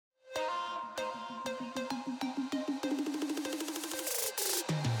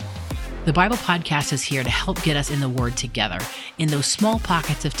The Bible Podcast is here to help get us in the Word together in those small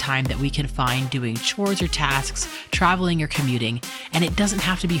pockets of time that we can find doing chores or tasks, traveling or commuting, and it doesn't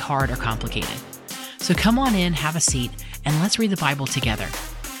have to be hard or complicated. So come on in, have a seat, and let's read the Bible together.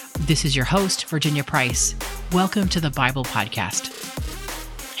 This is your host, Virginia Price. Welcome to the Bible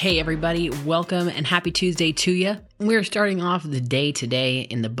Podcast. Hey everybody, welcome and happy Tuesday to you. We're starting off the day today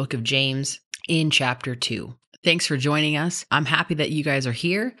in the book of James in chapter 2. Thanks for joining us. I'm happy that you guys are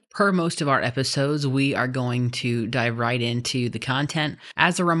here. Per most of our episodes, we are going to dive right into the content.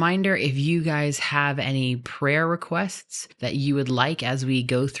 As a reminder, if you guys have any prayer requests that you would like as we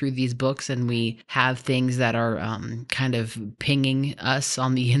go through these books and we have things that are kind of pinging us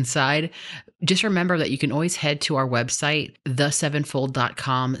on the inside, just remember that you can always head to our website,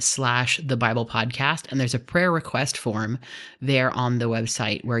 the7fold.com/the Bible podcast, and there's a prayer request form there on the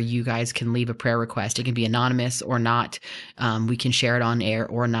website where you guys can leave a prayer request. It can be anonymous or not. We can share it on air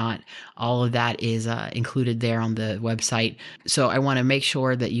or not. All of that is included there on the website. So I want to make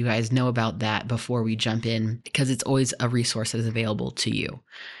sure that you guys know about that before we jump in, because it's always a resource that is available to you.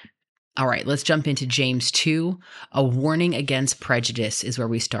 All right, let's jump into James 2. A warning against prejudice is where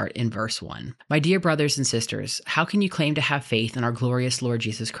we start in verse 1. My dear brothers and sisters, how can you claim to have faith in our glorious Lord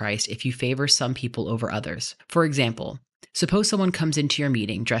Jesus Christ if you favor some people over others? For example, suppose someone comes into your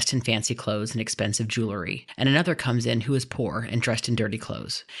meeting dressed in fancy clothes and expensive jewelry, and another comes in who is poor and dressed in dirty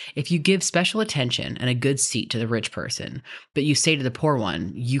clothes. If you give special attention and a good seat to the rich person, but you say to the poor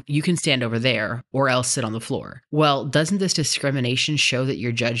one, you can stand over there, or else sit on the floor. Well, doesn't this discrimination show that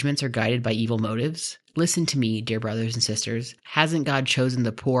your judgments are guided by evil motives? Listen to me, dear brothers and sisters. Hasn't God chosen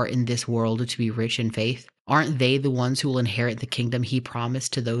the poor in this world to be rich in faith? Aren't they the ones who will inherit the kingdom he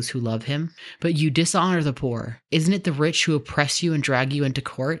promised to those who love him? But you dishonor the poor. Isn't it the rich who oppress you and drag you into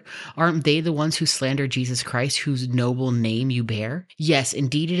court? Aren't they the ones who slander Jesus Christ, whose noble name you bear? Yes,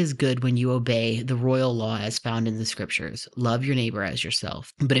 indeed it is good when you obey the royal law as found in the scriptures. Love your neighbor as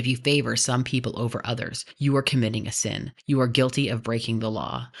yourself. But if you favor some people over others, you are committing a sin. You are guilty of breaking the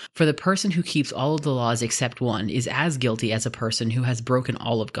law. For the person who keeps all of the laws except one is as guilty as a person who has broken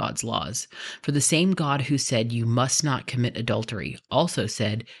all of God's laws. For the same God who said you must not commit adultery also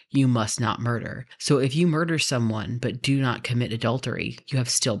said you must not murder. So if you murder someone but do not commit adultery, you have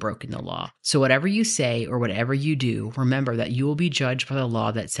still broken the law. So whatever you say or whatever you do, remember that you will be judged by the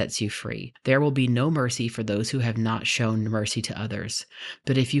law that sets you free. There will be no mercy for those who have not shown mercy to others.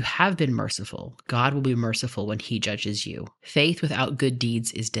 But if you have been merciful, God will be merciful when he judges you. Faith without good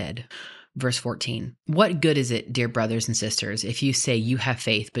deeds is dead. Verse 14. What good is it, dear brothers and sisters, if you say you have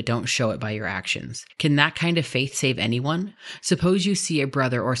faith but don't show it by your actions? Can that kind of faith save anyone? Suppose you see a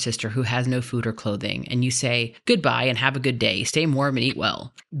brother or sister who has no food or clothing, and you say, goodbye and have a good day, stay warm and eat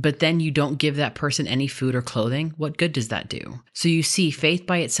well. But then you don't give that person any food or clothing. What good does that do? So you see, faith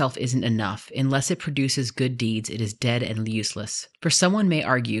by itself isn't enough. Unless it produces good deeds, it is dead and useless. For someone may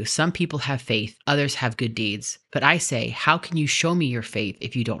argue, some people have faith, others have good deeds. But I say, how can you show me your faith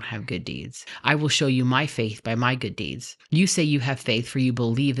if you don't have good deeds? I will show you my faith by my good deeds. You say you have faith for you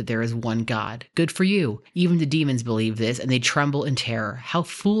believe that there is one God. Good for you. Even the demons believe this and they tremble in terror. How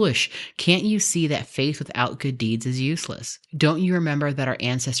foolish. Can't you see that faith without good deeds is useless? Don't you remember that our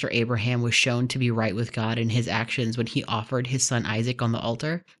ancestor Abraham was shown to be right with God in his actions when he offered his son Isaac on the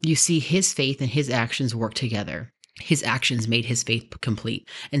altar? You see, his faith and his actions work together. His actions made his faith complete.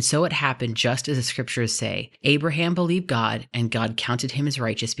 And so it happened just as the scriptures say. Abraham believed God, and God counted him as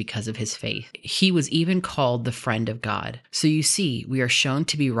righteous because of his faith. He was even called the friend of God. So you see, we are shown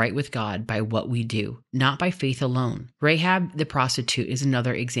to be right with God by what we do, not by faith alone. Rahab the prostitute is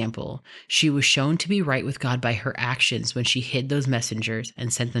another example. She was shown to be right with God by her actions when she hid those messengers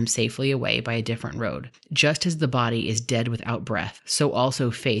and sent them safely away by a different road. Just as the body is dead without breath, so also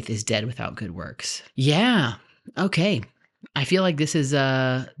faith is dead without good works. Yeah. Okay. I feel like this is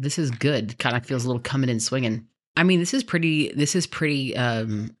good. Kind of feels a little coming in swinging. I mean, this is pretty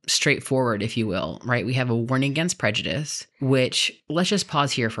straightforward, if you will, right? We have a warning against prejudice, which let's just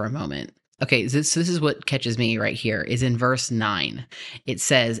pause here for a moment. Okay, so this is what catches me right here is in verse 9. It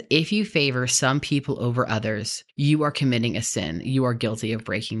says, if you favor some people over others, you are committing a sin. You are guilty of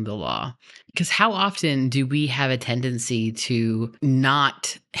breaking the law. Because how often do we have a tendency to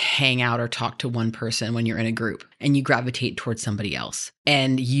not hang out or talk to one person when you're in a group and you gravitate towards somebody else?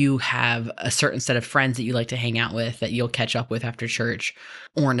 And you have a certain set of friends that you like to hang out with that you'll catch up with after church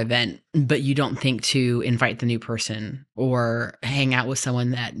or an event, but you don't think to invite the new person or hang out with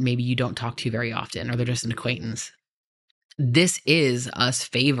someone that maybe you don't talk to very often or they're just an acquaintance. This is us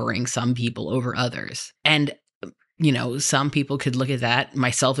favoring some people over others. And some people could look at that,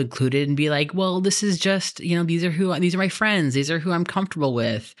 myself included, and be like, well, this is just, these are my friends. These are who I'm comfortable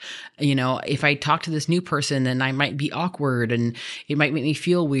with. If I talk to this new person, then I might be awkward and it might make me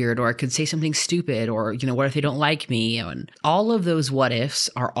feel weird, or I could say something stupid, or, what if they don't like me? And all of those what ifs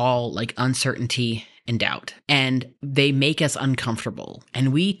are all like uncertainty and doubt, and they make us uncomfortable.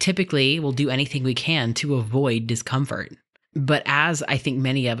 And we typically will do anything we can to avoid discomfort. But as I think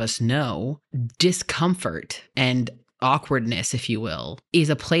many of us know, discomfort and awkwardness, if you will, is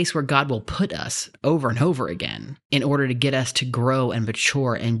a place where God will put us over and over again in order to get us to grow and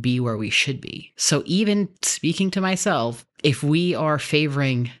mature and be where we should be. So even speaking to myself, if we are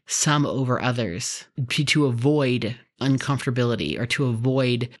favoring some over others to avoid uncomfortability or to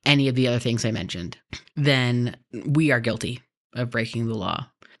avoid any of the other things I mentioned, then we are guilty of breaking the law.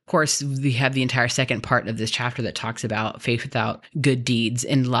 Of course, we have the entire second part of this chapter that talks about faith without good deeds,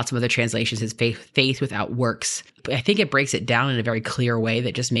 and lots of other translations is faith without works. But I think it breaks it down in a very clear way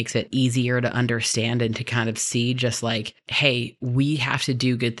that just makes it easier to understand and to kind of see, just like, hey, we have to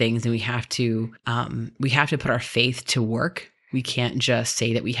do good things, and we have to put our faith to work. We can't just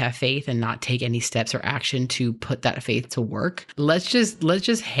say that we have faith and not take any steps or action to put that faith to work. Let's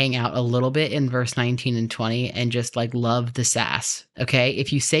just hang out a little bit in verse 19 and 20 and just like love the sass. Okay.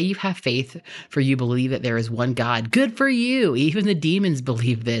 If you say you have faith, for you believe that there is one God, good for you. Even the demons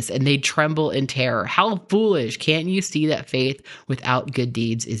believe this and they tremble in terror. How foolish. Can't you see that faith without good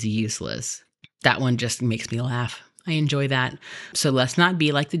deeds is useless? That one just makes me laugh. I enjoy that. So let's not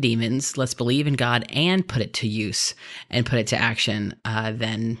be like the demons. Let's believe in God and put it to use and put it to action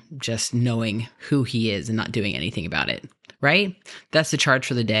than just knowing who he is and not doing anything about it. Right? That's the charge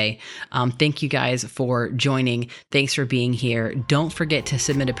for the day. Thank you guys for joining. Thanks for being here. Don't forget to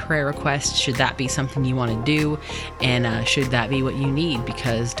submit a prayer request should that be something you want to do, and should that be what you need,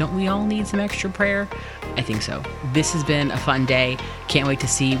 because don't we all need some extra prayer? I think so. This has been a fun day. Can't wait to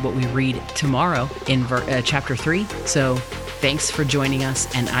see what we read tomorrow in chapter 3. So thanks for joining us,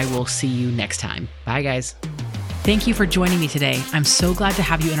 and I will see you next time. Bye, guys. Thank you for joining me today. I'm so glad to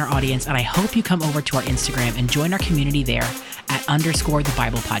have you in our audience, and I hope you come over to our Instagram and join our community there at _the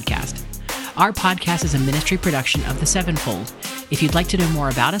Bible podcast. Our podcast is a ministry production of The Sevenfold. If you'd like to know more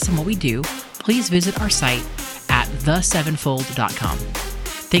about us and what we do, please visit our site at thesevenfold.com.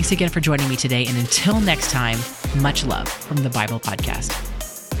 Thanks again for joining me today, and until next time, much love from the Bible Podcast.